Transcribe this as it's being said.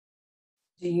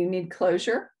Do you need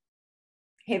closure?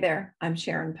 Hey there, I'm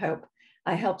Sharon Pope.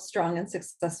 I help strong and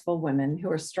successful women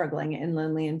who are struggling in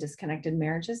lonely and disconnected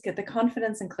marriages get the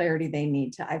confidence and clarity they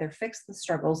need to either fix the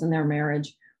struggles in their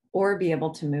marriage or be able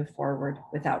to move forward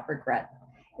without regret.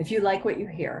 If you like what you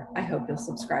hear, I hope you'll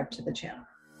subscribe to the channel.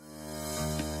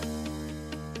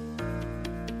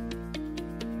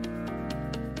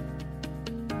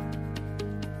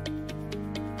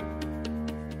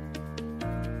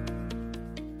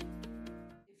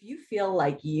 If you feel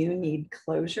like you need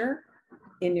closure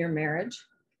in your marriage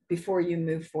before you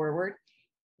move forward,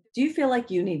 do you feel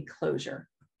like you need closure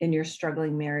in your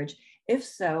struggling marriage? If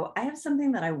so, I have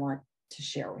something that I want to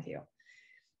share with you.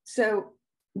 So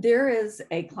there is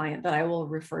a client that I will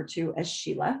refer to as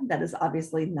Sheila. That is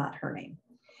obviously not her name.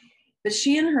 But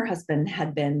she and her husband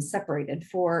had been separated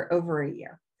for over a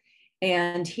year.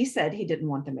 And he said he didn't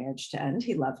want the marriage to end.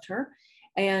 He loved her.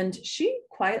 And she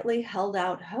quietly held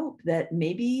out hope that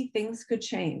maybe things could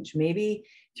change. Maybe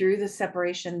through the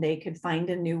separation, they could find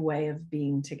a new way of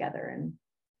being together and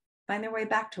find their way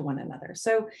back to one another.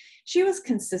 So she was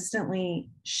consistently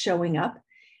showing up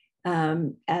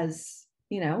as,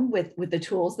 with the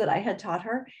tools that I had taught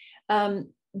her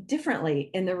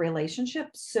differently in the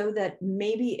relationship so that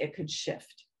maybe it could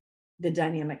shift the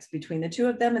dynamics between the two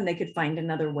of them and they could find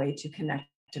another way to connect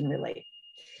and relate.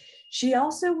 She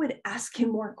also would ask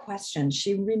him more questions.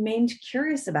 She remained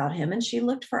curious about him and she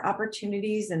looked for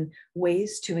opportunities and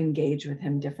ways to engage with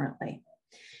him differently.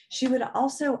 She would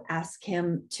also ask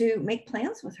him to make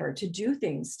plans with her, to do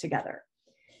things together.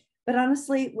 But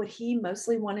honestly, what he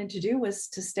mostly wanted to do was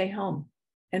to stay home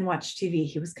and watch TV.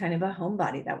 He was kind of a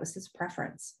homebody. That was his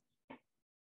preference.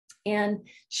 And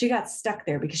she got stuck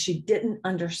there because she didn't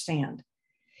understand,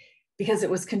 because it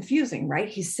was confusing, right?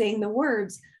 He's saying the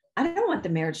words, I don't want the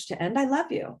marriage to end. I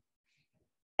love you.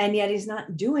 And yet he's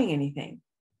not doing anything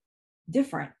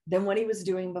different than what he was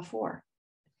doing before.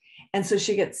 And so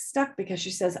she gets stuck because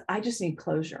she says, I just need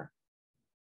closure.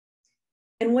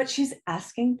 And what she's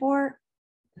asking for,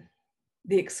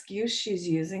 the excuse she's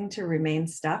using to remain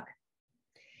stuck,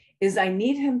 is I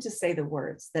need him to say the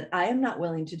words that I am not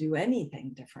willing to do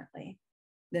anything differently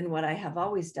than what I have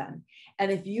always done.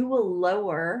 And if you will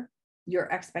lower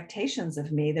your expectations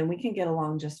of me, then we can get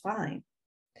along just fine.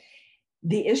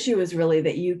 The issue is really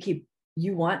that you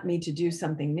want me to do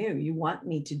something new. You want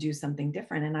me to do something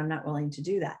different, and I'm not willing to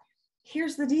do that.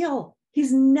 Here's the deal.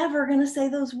 He's never going to say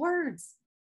those words.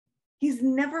 He's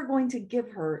never going to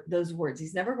give her those words.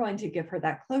 He's never going to give her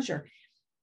that closure.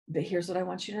 But here's what I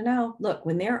want you to know. Look,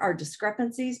 when there are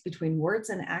discrepancies between words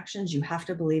and actions, you have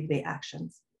to believe the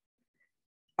actions.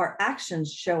 Our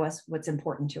actions show us what's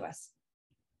important to us.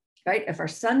 Right? If our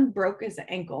son broke his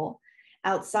ankle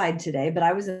outside today, but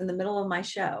I was in the middle of my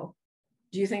show,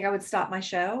 do you think I would stop my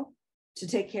show to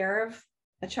take care of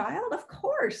a child? Of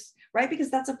course, right? Because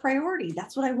that's a priority.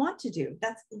 That's what I want to do.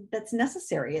 That's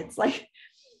necessary. It's like,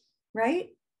 right?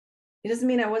 It doesn't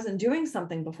mean I wasn't doing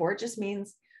something before. It just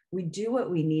means we do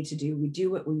what we need to do. We do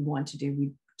what we want to do.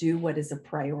 We do what is a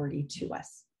priority to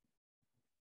us.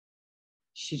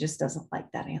 She just doesn't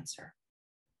like that answer.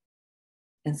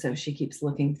 And so she keeps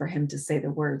looking for him to say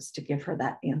the words to give her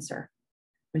that answer.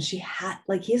 When he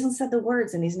hasn't said the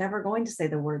words and he's never going to say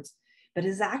the words, but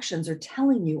his actions are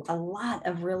telling you a lot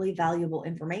of really valuable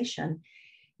information.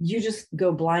 You just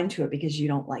go blind to it because you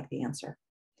don't like the answer.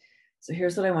 So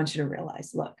here's what I want you to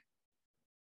realize. Look,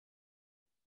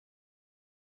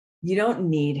 you don't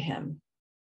need him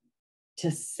to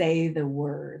say the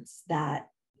words that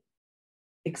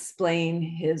explain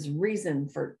his reason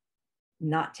for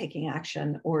not taking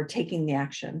action or taking the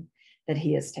action that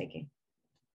he is taking.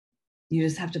 You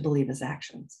just have to believe his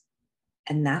actions.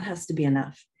 And that has to be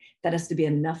enough. That has to be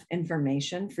enough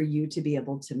information for you to be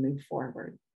able to move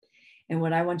forward. And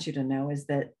what I want you to know is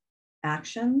that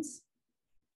actions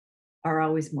are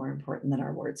always more important than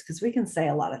our words, because we can say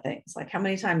a lot of things. Like, how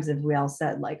many times have we all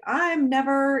said, like, I'm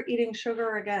never eating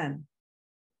sugar again?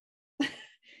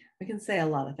 We can say a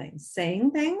lot of things.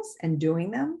 Saying things and doing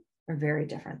them are very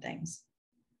different things.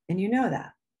 And you know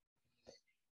that.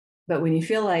 But when you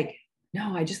feel like,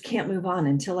 no, I just can't move on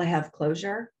until I have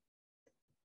closure,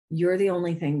 you're the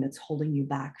only thing that's holding you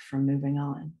back from moving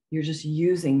on. You're just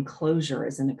using closure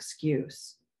as an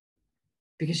excuse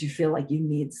because you feel like you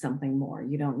need something more.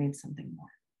 You don't need something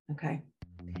more. Okay.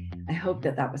 I hope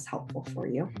that was helpful for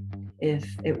you.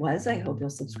 If it was, I hope you'll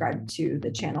subscribe to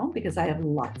the channel because I have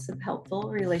lots of helpful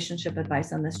relationship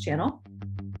advice on this channel.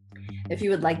 If you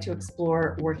would like to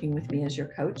explore working with me as your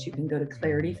coach, you can go to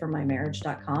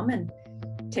clarityformymarriage.com and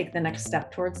take the next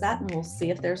step towards that, and we'll see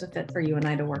if there's a fit for you and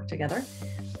I to work together.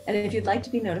 And if you'd like to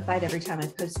be notified every time I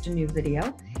post a new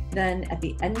video, then at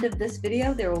the end of this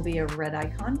video, there will be a red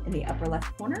icon in the upper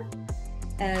left corner.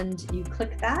 And you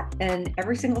click that, and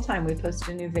every single time we post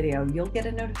a new video, you'll get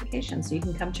a notification so you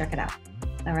can come check it out.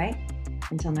 All right?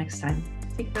 Until next time,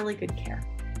 take really good care.